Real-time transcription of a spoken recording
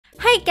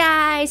Hey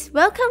guys,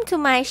 welcome to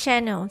my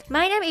channel.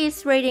 My name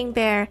is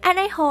ReadingBear and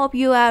I hope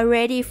you are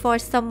ready for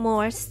some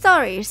more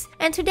stories.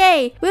 And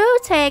today, we will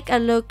take a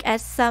look at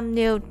some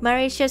new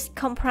malicious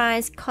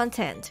compliance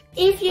content.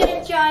 If you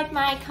enjoyed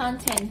my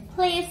content,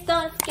 please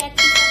don't forget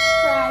to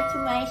subscribe to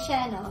my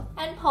channel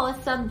and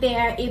post some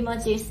bear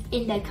emojis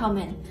in the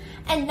comment.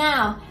 And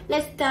now,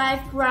 let's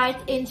dive right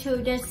into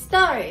the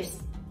stories.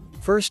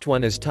 First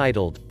one is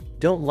titled,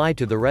 Don't Lie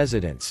to the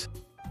Residents.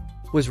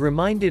 Was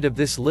reminded of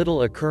this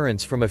little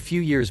occurrence from a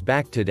few years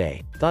back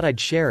today, thought I'd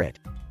share it.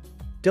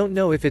 Don't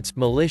know if it's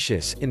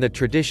malicious in the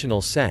traditional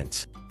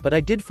sense, but I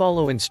did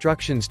follow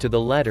instructions to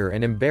the letter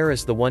and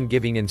embarrass the one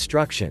giving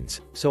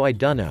instructions, so I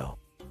dunno.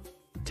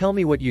 Tell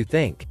me what you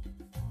think.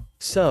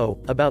 So,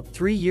 about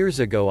 3 years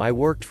ago I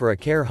worked for a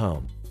care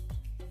home.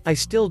 I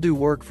still do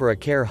work for a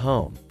care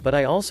home, but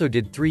I also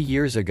did 3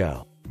 years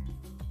ago.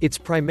 It's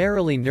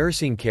primarily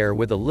nursing care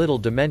with a little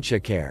dementia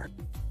care.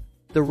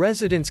 The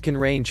residents can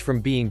range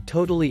from being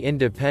totally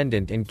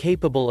independent and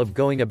capable of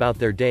going about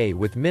their day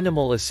with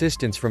minimal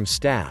assistance from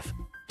staff,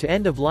 to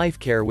end-of-life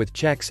care with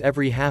checks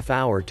every half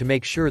hour to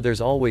make sure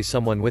there's always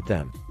someone with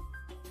them.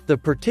 The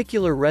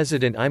particular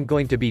resident I'm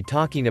going to be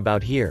talking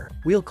about here,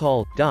 we'll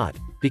call Dot,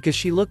 because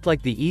she looked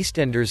like the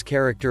EastEnders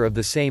character of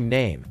the same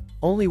name,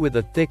 only with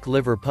a thick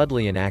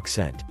Liverpudlian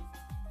accent.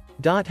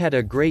 Dot had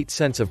a great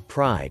sense of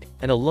pride,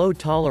 and a low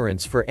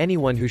tolerance for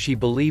anyone who she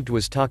believed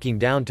was talking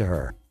down to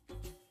her.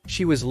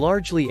 She was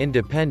largely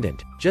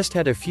independent, just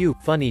had a few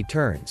funny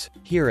turns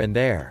here and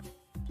there.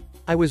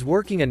 I was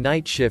working a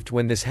night shift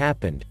when this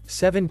happened,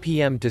 7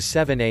 p.m. to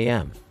 7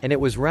 a.m., and it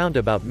was round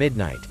about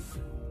midnight.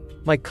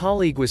 My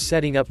colleague was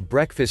setting up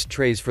breakfast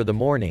trays for the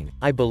morning,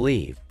 I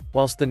believe,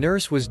 whilst the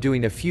nurse was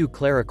doing a few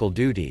clerical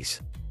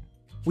duties.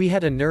 We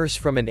had a nurse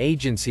from an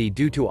agency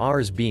due to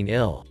ours being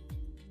ill.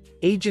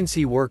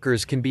 Agency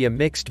workers can be a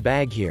mixed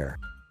bag here.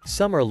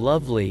 Some are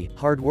lovely,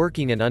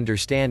 hardworking and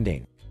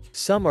understanding.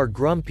 Some are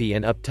grumpy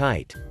and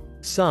uptight.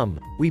 Some,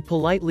 we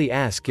politely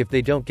ask if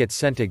they don't get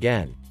sent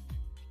again.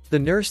 The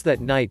nurse that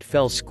night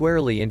fell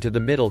squarely into the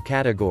middle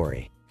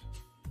category.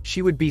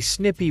 She would be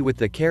snippy with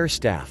the care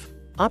staff,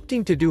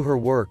 opting to do her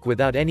work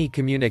without any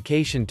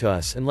communication to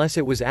us unless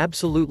it was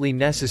absolutely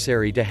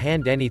necessary to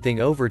hand anything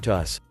over to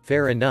us,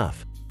 fair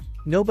enough.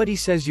 Nobody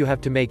says you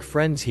have to make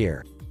friends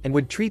here, and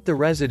would treat the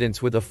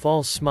residents with a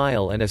false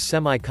smile and a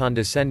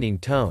semi-condescending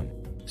tone.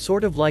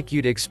 Sort of like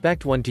you'd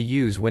expect one to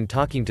use when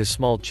talking to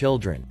small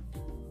children.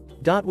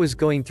 Dot was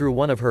going through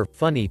one of her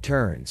funny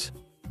turns.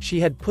 She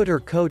had put her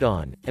coat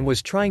on, and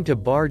was trying to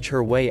barge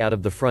her way out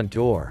of the front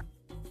door.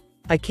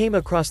 I came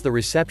across the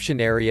reception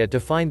area to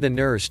find the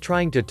nurse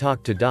trying to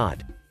talk to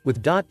Dot,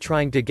 with Dot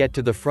trying to get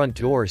to the front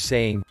door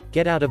saying,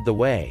 "Get out of the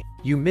way,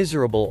 you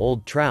miserable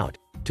old trout,"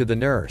 to the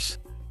nurse.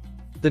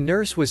 The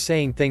nurse was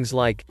saying things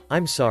like,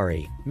 "I'm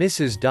sorry,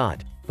 Mrs.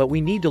 Dot, but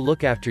we need to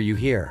look after you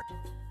here.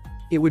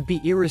 It would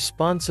be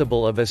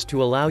irresponsible of us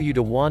to allow you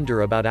to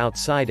wander about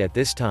outside at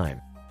this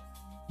time.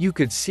 You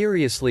could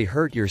seriously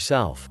hurt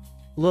yourself.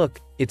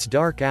 Look, it's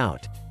dark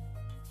out."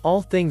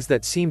 All things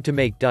that seemed to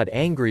make Dot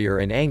angrier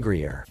and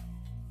angrier.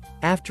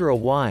 After a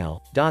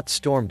while, Dot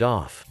stormed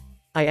off.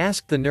 I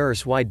asked the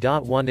nurse why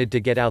Dot wanted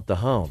to get out the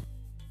home.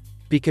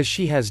 Because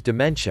she has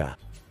dementia.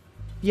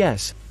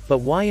 Yes, but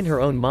why in her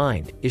own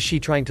mind, is she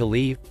trying to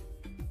leave?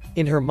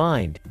 In her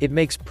mind, it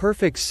makes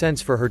perfect sense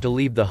for her to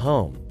leave the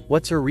home.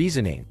 What's her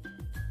reasoning?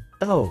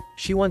 Oh,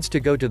 she wants to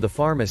go to the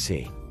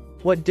pharmacy.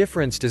 What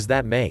difference does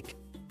that make?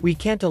 We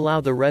can't allow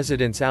the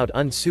residents out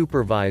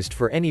unsupervised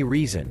for any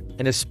reason,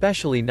 and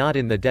especially not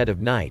in the dead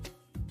of night.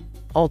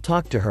 I'll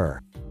talk to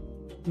her.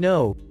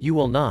 No, you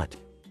will not.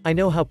 I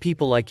know how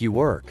people like you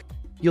work.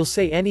 You'll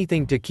say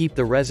anything to keep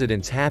the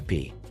residents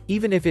happy,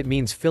 even if it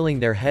means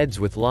filling their heads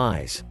with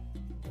lies.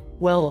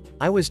 Well,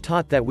 I was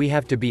taught that we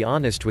have to be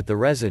honest with the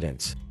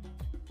residents.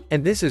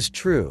 And this is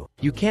true,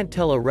 you can't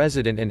tell a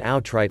resident an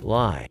outright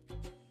lie.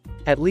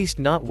 At least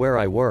not where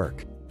I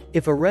work.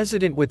 If a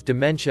resident with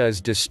dementia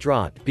is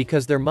distraught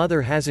because their mother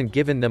hasn't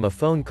given them a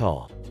phone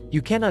call,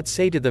 you cannot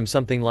say to them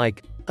something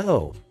like,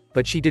 "Oh,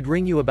 but she did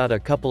ring you about a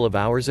couple of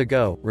hours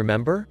ago,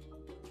 remember?"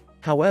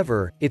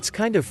 However, it's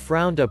kind of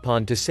frowned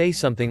upon to say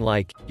something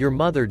like, "Your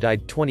mother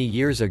died 20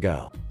 years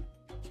ago."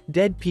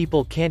 Dead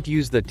people can't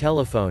use the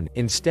telephone,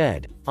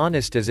 instead,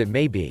 honest as it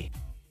may be.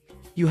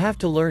 You have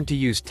to learn to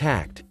use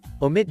tact,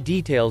 omit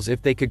details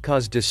if they could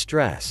cause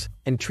distress,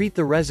 and treat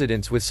the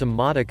residents with some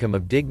modicum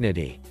of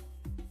dignity.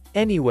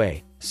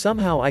 Anyway,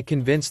 somehow I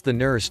convinced the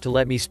nurse to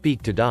let me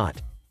speak to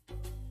Dot.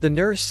 The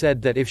nurse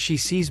said that if she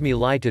sees me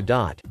lie to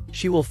Dot,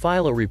 she will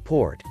file a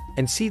report,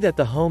 and see that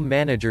the home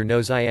manager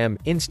knows I am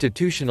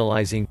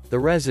institutionalizing the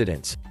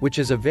residents, which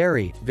is a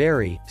very,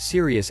 very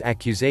serious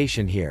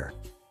accusation here.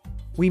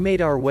 We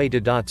made our way to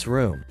Dot's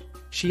room.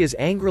 She is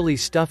angrily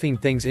stuffing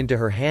things into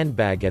her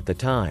handbag at the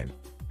time.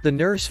 The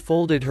nurse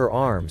folded her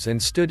arms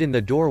and stood in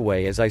the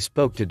doorway as I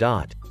spoke to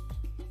Dot.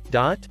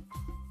 "Dot?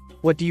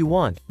 What do you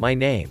want, my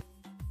name?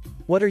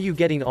 What are you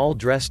getting all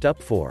dressed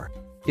up for?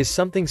 Is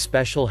something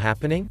special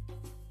happening?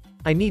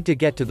 I need to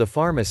get to the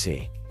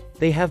pharmacy.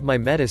 They have my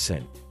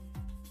medicine.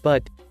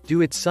 But,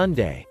 It's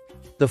Sunday.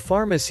 The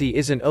pharmacy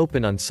isn't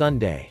open on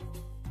Sunday.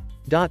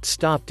 Dot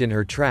stopped in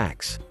her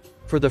tracks.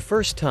 For the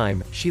first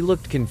time, she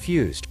looked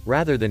confused,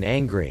 rather than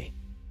angry.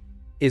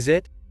 Is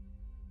it?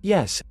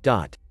 Yes,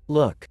 Dot.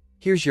 Look.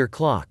 Here's your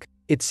clock.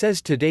 It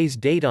says today's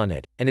date on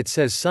it, and it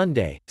says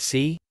Sunday,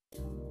 see?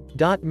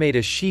 Dot made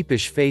a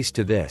sheepish face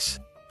to this.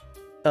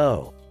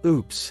 Oh,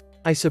 oops.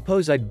 I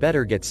suppose I'd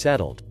better get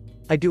settled.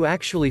 I do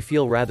actually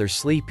feel rather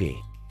sleepy.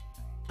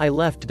 I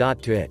left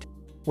Dot to it.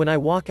 When I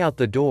walk out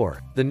the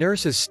door, the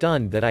nurse is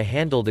stunned that I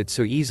handled it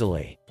so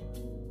easily.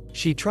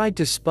 She tried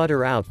to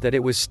sputter out that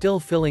it was still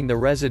filling the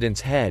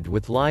resident's head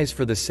with lies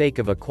for the sake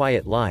of a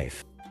quiet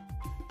life.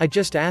 I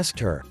just asked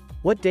her,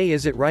 "What day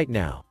is it right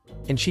now?"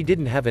 And she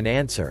didn't have an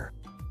answer.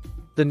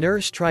 The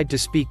nurse tried to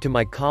speak to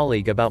my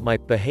colleague about my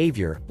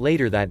behavior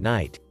later that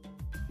night.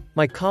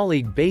 My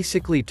colleague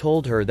basically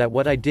told her that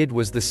what I did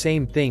was the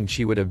same thing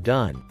she would have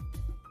done.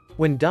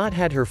 When Dot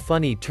had her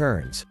funny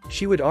turns,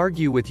 she would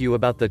argue with you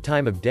about the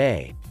time of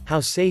day, how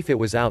safe it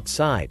was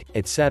outside,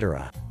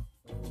 etc.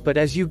 But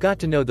as you got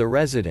to know the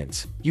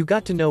residents, you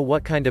got to know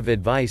what kind of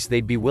advice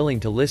they'd be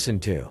willing to listen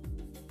to.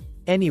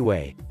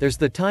 Anyway, there's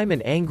the time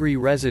an angry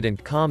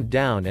resident calmed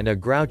down and a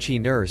grouchy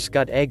nurse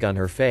got egg on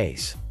her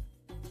face.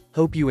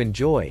 Hope you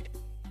enjoyed.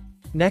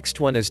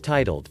 Next one is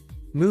titled,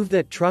 "Move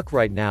that truck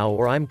right now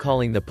or I'm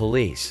calling the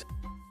police."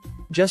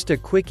 Just a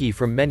quickie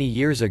from many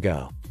years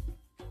ago.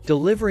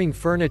 Delivering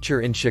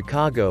furniture in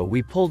Chicago,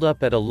 we pulled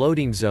up at a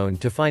loading zone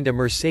to find a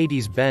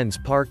Mercedes-Benz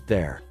parked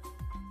there.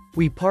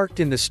 We parked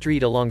in the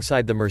street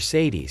alongside the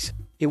Mercedes.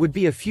 It would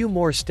be a few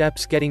more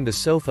steps getting the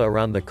sofa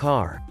around the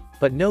car,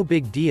 but no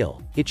big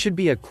deal. It should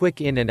be a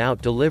quick in and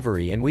out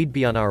delivery and we'd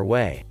be on our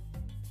way.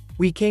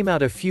 We came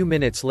out a few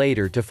minutes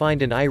later to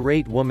find an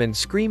irate woman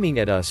screaming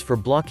at us for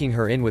blocking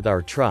her in with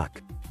our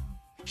truck.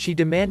 She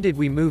demanded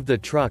we move the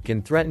truck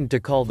and threatened to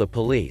call the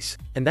police,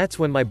 and that's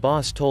when my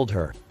boss told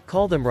her,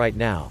 "Call them right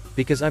now,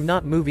 because I'm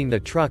not moving the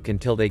truck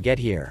until they get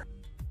here."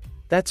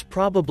 That's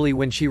probably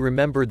when she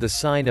remembered the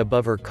sign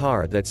above her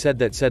car that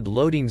said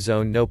loading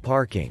zone no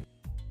parking.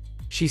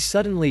 She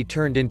suddenly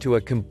turned into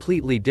a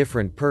completely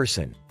different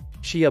person.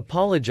 She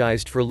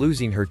apologized for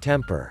losing her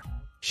temper.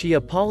 She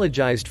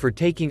apologized for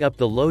taking up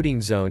the loading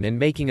zone and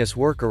making us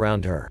work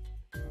around her.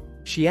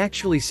 She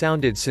actually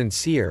sounded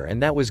sincere,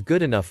 and that was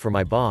good enough for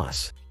my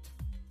boss.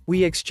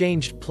 We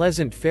exchanged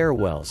pleasant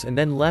farewells and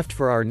then left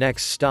for our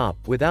next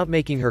stop without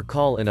making her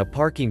call in a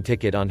parking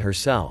ticket on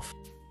herself.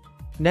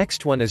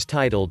 Next one is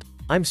titled,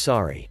 "I'm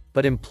sorry,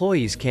 but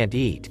employees can't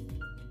eat."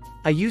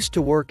 I used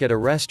to work at a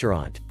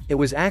restaurant. It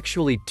was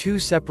actually two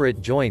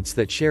separate joints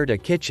that shared a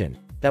kitchen,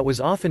 that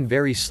was often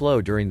very slow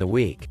during the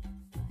week.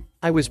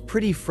 I was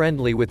pretty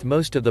friendly with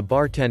most of the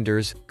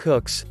bartenders,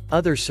 cooks,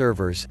 other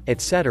servers,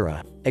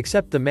 etc.,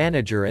 except the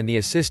manager and the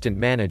assistant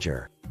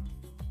manager.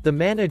 The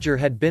manager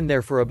had been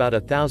there for about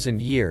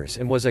 1,000 years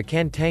and was a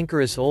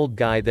cantankerous old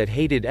guy that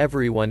hated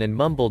everyone and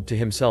mumbled to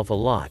himself a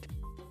lot.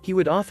 He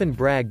would often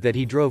brag that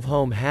he drove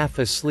home half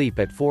asleep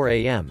at 4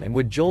 a.m. and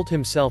would jolt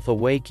himself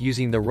awake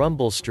using the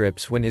rumble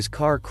strips when his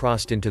car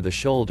crossed into the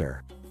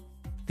shoulder.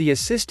 The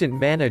assistant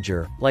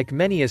manager, like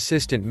many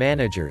assistant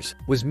managers,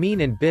 was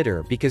mean and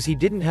bitter because he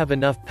didn't have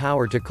enough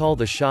power to call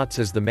the shots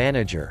as the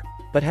manager,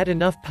 but had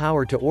enough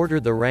power to order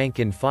the rank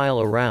and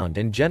file around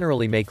and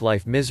generally make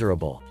life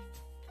miserable.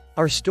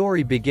 Our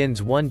story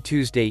begins one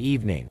Tuesday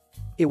evening.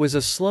 It was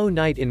a slow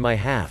night in my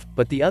half,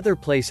 but the other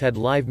place had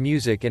live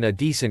music and a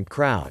decent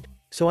crowd,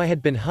 so I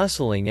had been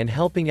hustling and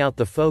helping out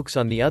the folks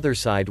on the other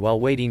side while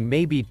waiting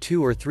maybe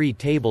 2 or 3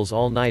 tables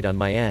all night on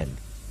my end.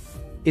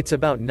 It's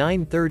about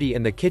 9:30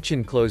 and the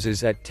kitchen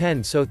closes at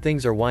 10, so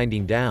things are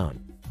winding down.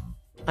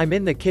 I'm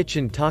in the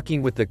kitchen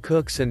talking with the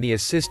cooks and the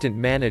assistant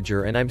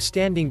manager, and I'm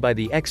standing by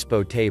the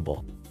expo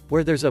table,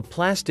 where there's a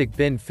plastic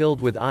bin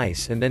filled with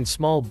ice and then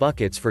small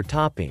buckets for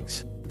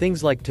toppings,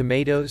 things like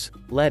tomatoes,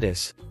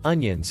 lettuce,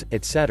 onions,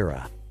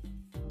 etc.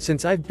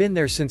 Since I've been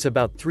there since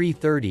about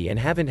 3:30 and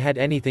haven't had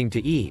anything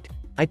to eat,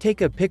 I take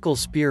a pickle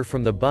spear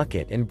from the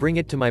bucket and bring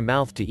it to my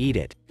mouth to eat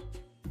it.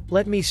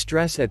 Let me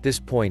stress at this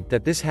point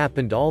that this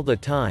happened all the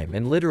time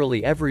and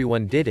literally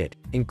everyone did it,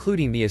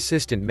 including the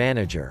assistant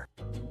manager.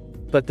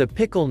 But the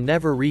pickle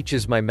never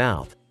reaches my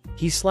mouth.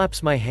 He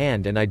slaps my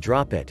hand and I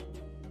drop it.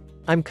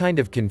 I'm kind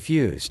of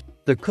confused.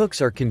 The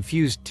cooks are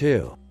confused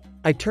too.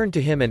 I turn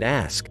to him and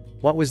ask,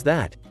 "What was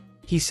that?"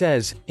 He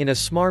says, in a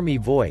smarmy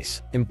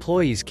voice,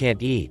 "Employees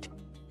can't eat."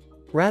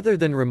 Rather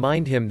than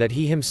remind him that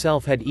he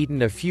himself had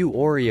eaten a few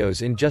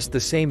Oreos in just the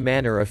same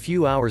manner a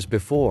few hours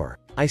before,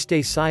 I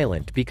stay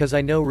silent because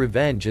I know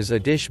revenge is a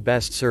dish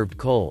best served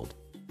cold.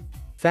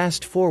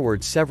 Fast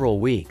forward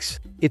several weeks.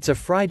 It's a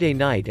Friday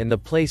night and the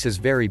place is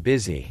very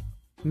busy.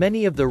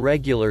 Many of the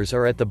regulars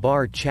are at the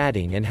bar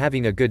chatting and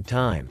having a good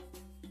time.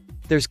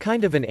 There's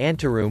kind of an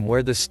anteroom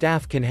where the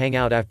staff can hang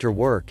out after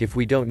work if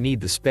we don't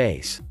need the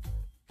space.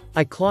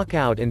 I clock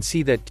out and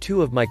see that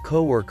 2 of my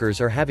coworkers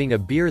are having a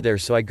beer there,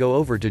 so I go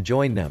over to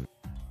join them.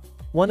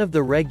 One of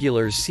the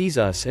regulars sees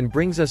us and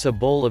brings us a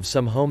bowl of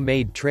some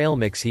homemade trail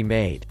mix he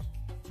made.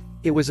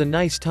 It was a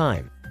nice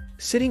time.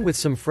 Sitting with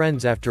some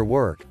friends after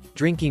work,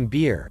 drinking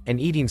beer, and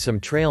eating some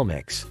trail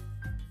mix.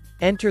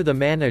 Enter the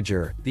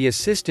manager, the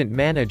assistant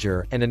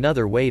manager, and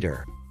another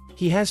waiter.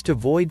 He has to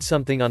void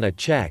something on a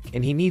check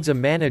and he needs a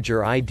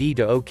manager ID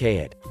to okay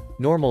it.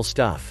 Normal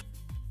stuff.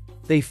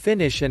 They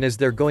finish, and as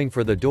they're going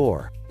for the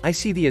door, I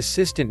see the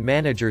assistant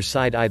manager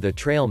side-eye the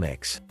trail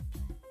mix.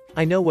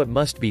 I know what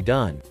must be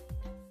done.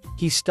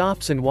 He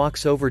stops and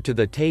walks over to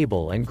the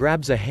table and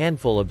grabs a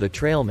handful of the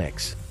trail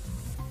mix.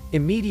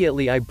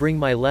 Immediately I bring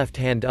my left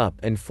hand up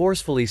and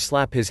forcefully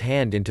slap his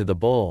hand into the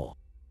bowl.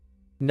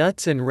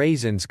 Nuts and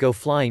raisins go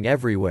flying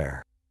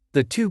everywhere.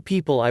 The two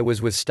people I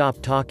was with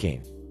stop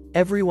talking.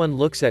 Everyone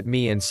looks at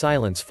me and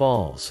silence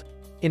falls.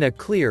 In a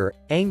clear,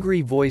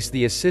 angry voice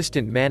the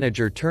assistant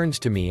manager turns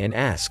to me and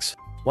asks,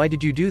 "Why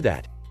did you do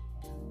that?"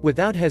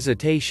 Without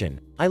hesitation,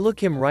 I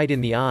look him right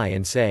in the eye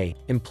and say,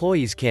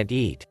 "Employees can't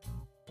eat."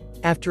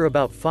 After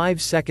about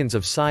 5 seconds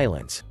of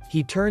silence,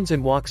 he turns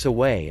and walks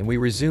away and we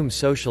resume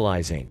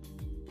socializing.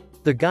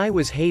 The guy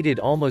was hated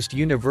almost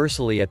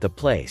universally at the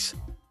place.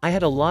 I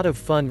had a lot of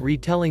fun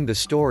retelling the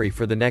story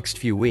for the next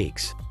few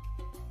weeks.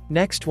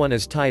 Next one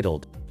is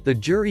titled, "The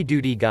jury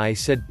duty guy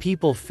said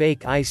people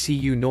fake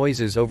ICU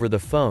noises over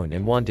the phone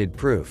and wanted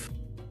proof."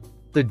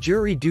 The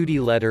jury duty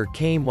letter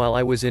came while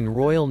I was in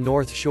Royal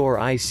North Shore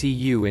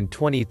ICU in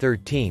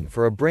 2013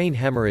 for a brain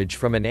hemorrhage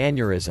from an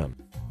aneurysm.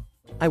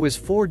 I was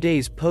 4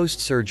 days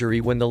post-surgery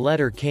when the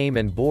letter came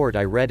and bored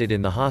I read it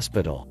in the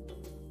hospital.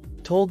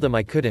 Told them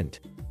I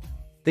couldn't.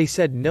 They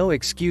said, "No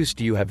excuse,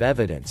 do you have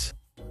evidence?"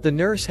 The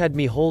nurse had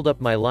me hold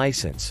up my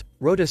license,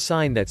 wrote a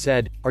sign that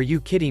said, "Are you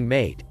kidding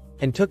mate?"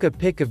 and took a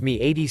pic of me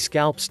 80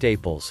 scalp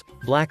staples,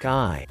 black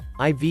eye,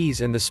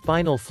 IVs and the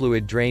spinal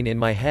fluid drain in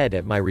my head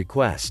at my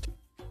request.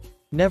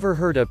 Never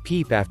heard a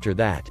peep after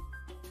that.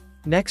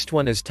 Next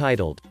one is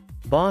titled,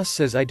 "Boss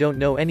says I don't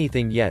know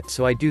anything yet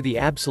so I do the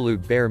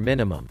absolute bare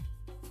minimum."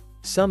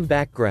 Some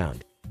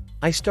background.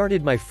 I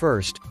started my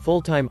first,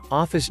 full-time,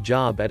 office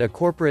job at a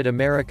corporate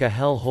America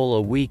hellhole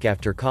a week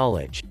after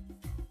college.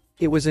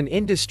 It was an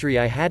industry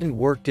I hadn't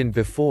worked in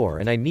before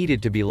and I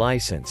needed to be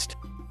licensed.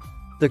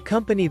 The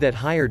company that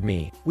hired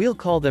me, we'll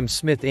call them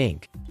Smith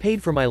Inc.,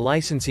 paid for my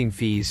licensing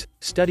fees,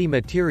 study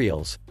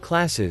materials,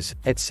 classes,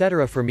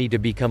 etc. for me to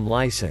become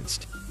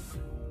licensed.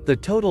 The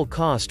total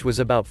cost was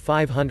about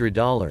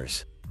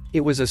 $500.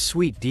 It was a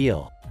sweet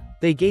deal.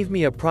 They gave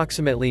me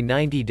approximately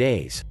 90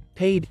 days,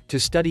 paid, to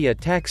study a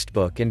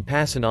textbook and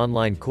pass an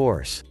online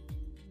course.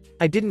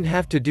 I didn't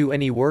have to do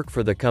any work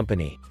for the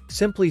company,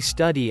 simply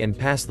study and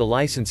pass the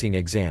licensing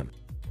exam.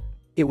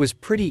 It was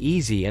pretty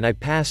easy and I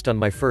passed on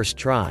my first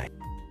try.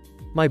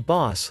 My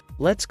boss,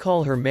 let's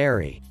call her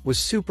Mary, was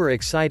super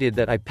excited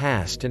that I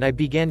passed and I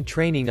began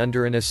training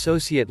under an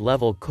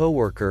associate-level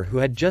coworker who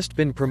had just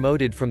been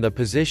promoted from the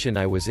position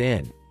I was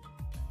in.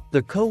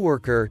 The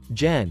coworker,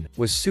 Jen,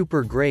 was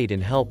super great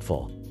and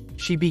helpful.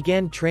 She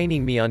began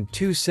training me on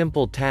 2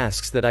 simple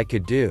tasks that I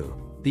could do.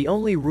 The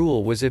only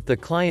rule was if the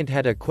client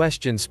had a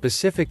question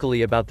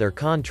specifically about their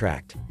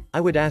contract, I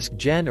would ask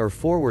Jen or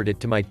forward it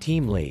to my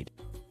team lead.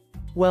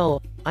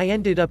 Well, I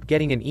ended up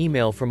getting an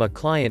email from a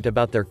client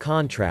about their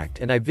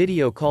contract and I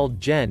video called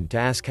Jen to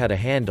ask how to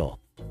handle.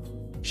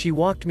 She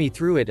walked me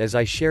through it as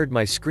I shared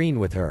my screen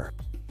with her.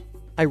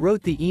 I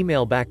wrote the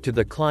email back to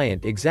the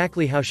client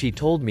exactly how she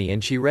told me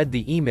and she read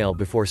the email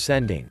before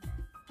sending.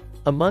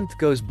 A month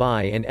goes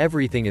by and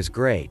everything is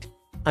great.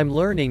 I'm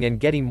learning and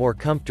getting more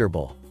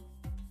comfortable.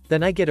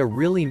 Then I get a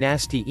really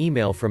nasty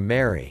email from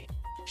Mary.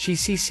 She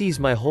CCs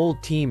my whole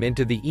team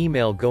into the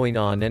email going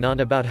on and on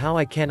about how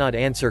I cannot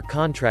answer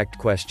contract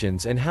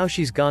questions and how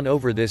she's gone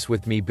over this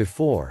with me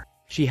before.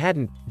 She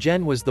hadn't.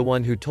 Jen was the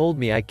one who told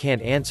me I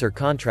can't answer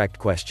contract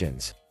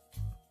questions.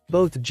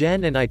 Both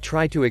Jen and I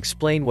try to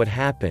explain what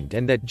happened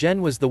and that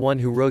Jen was the one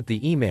who wrote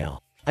the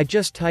email. I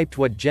just typed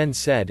what Jen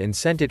said and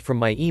sent it from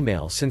my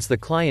email since the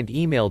client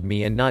emailed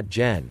me and not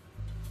Jen.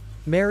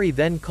 Mary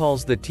then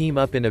calls the team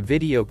up in a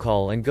video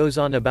call and goes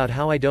on about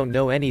how I don't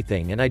know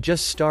anything and I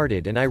just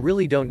started and I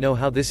really don't know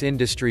how this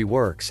industry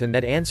works and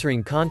that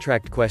answering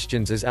contract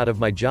questions is out of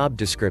my job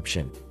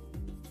description.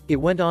 It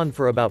went on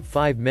for about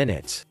 5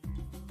 minutes.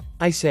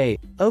 I say,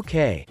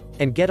 "Okay,"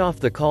 and get off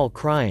the call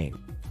crying.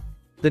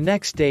 The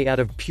next day, out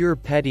of pure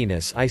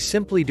pettiness, I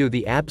simply do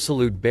the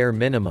absolute bare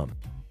minimum.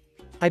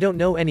 I don't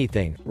know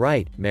anything,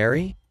 right,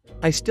 Mary?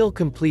 I still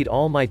complete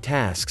all my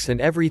tasks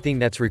and everything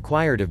that's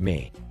required of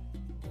me.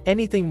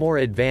 Anything more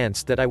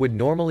advanced that I would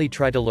normally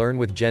try to learn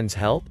with Jen's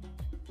help?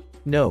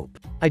 Nope.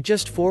 I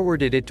just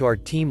forwarded it to our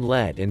team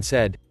lead and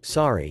said,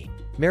 "Sorry.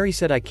 Mary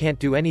said I can't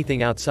do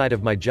anything outside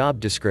of my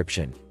job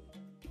description."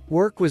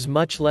 Work was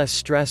much less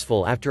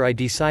stressful after I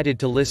decided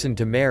to listen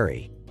to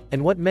Mary,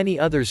 and what many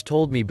others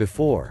told me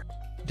before.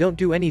 Don't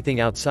do anything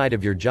outside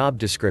of your job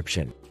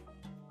description.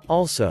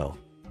 Also,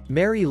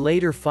 Mary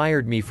later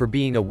fired me for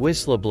being a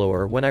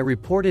whistleblower when I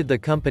reported the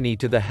company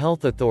to the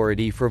health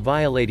authority for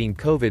violating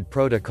COVID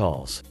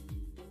protocols.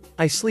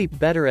 I sleep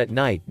better at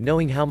night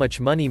knowing how much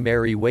money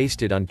Mary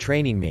wasted on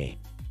training me.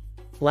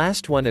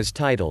 Last one is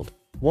titled,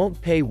 "Won't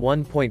pay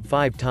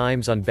 1.5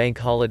 times on Bank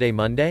Holiday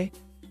Monday?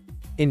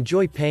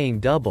 Enjoy paying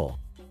double."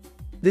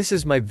 This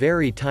is my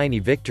very tiny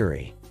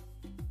victory.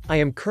 I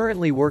am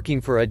currently working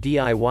for a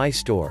DIY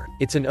store.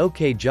 It's an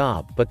okay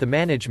job, but the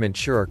management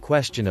sure are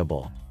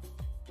questionable.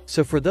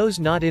 So for those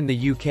not in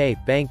the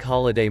UK, Bank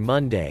Holiday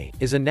Monday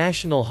is a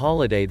national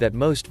holiday that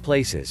most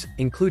places,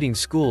 including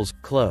schools,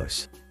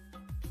 close.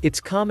 It's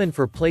common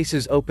for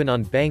places open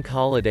on bank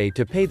holiday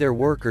to pay their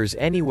workers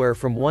anywhere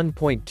from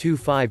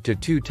 1.25 to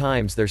 2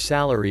 times their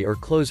salary or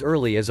close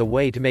early as a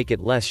way to make it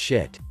less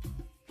shit.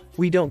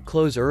 We don't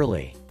close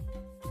early.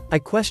 I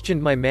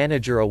questioned my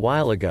manager a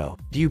while ago,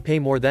 do you pay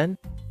more then?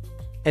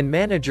 And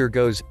manager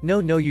goes,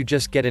 no, you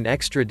just get an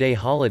extra day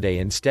holiday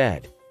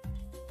instead.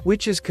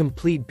 Which is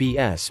complete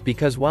BS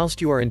because whilst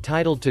you are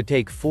entitled to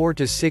take 4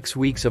 to 6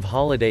 weeks of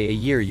holiday a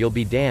year, you'll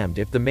be damned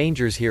if the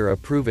mangers here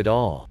approve it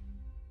all.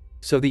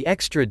 So the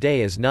extra day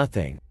is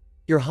nothing.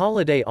 Your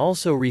holiday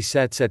also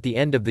resets at the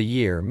end of the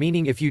year,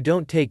 meaning if you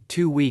don't take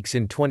 2 weeks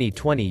in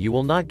 2020 you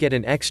will not get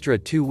an extra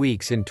 2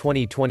 weeks in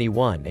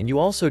 2021, and you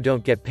also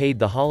don't get paid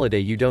the holiday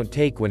you don't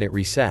take when it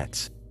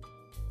resets.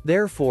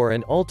 Therefore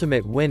an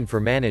ultimate win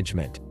for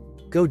management.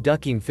 Go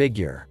ducking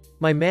figure.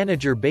 My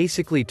manager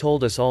basically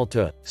told us all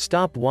to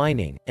stop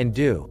whining and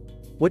do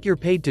what you're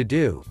paid to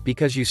do,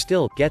 because you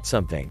still get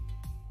something.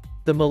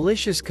 The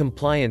malicious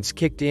compliance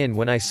kicked in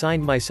when I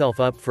signed myself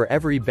up for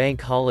every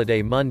bank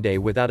holiday Monday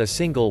without a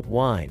single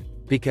whine,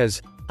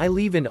 because I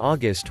leave in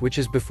August, which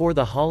is before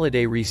the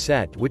holiday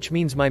reset, which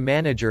means my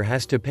manager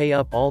has to pay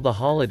up all the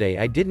holiday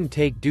I didn't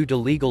take due to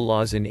legal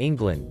laws in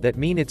England that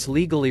mean it's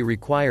legally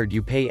required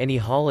you pay any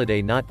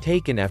holiday not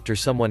taken after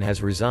someone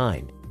has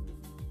resigned.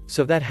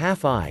 So that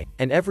half I,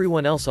 and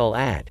everyone else I'll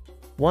add,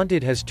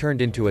 wanted has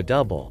turned into a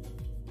double.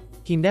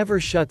 He never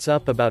shuts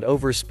up about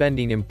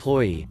overspending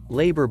employee,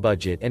 labor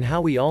budget and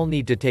how we all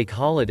need to take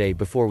holiday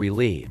before we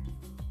leave.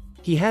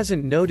 He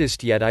hasn't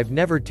noticed yet I've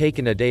never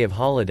taken a day of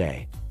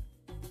holiday.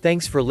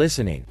 Thanks for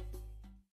listening.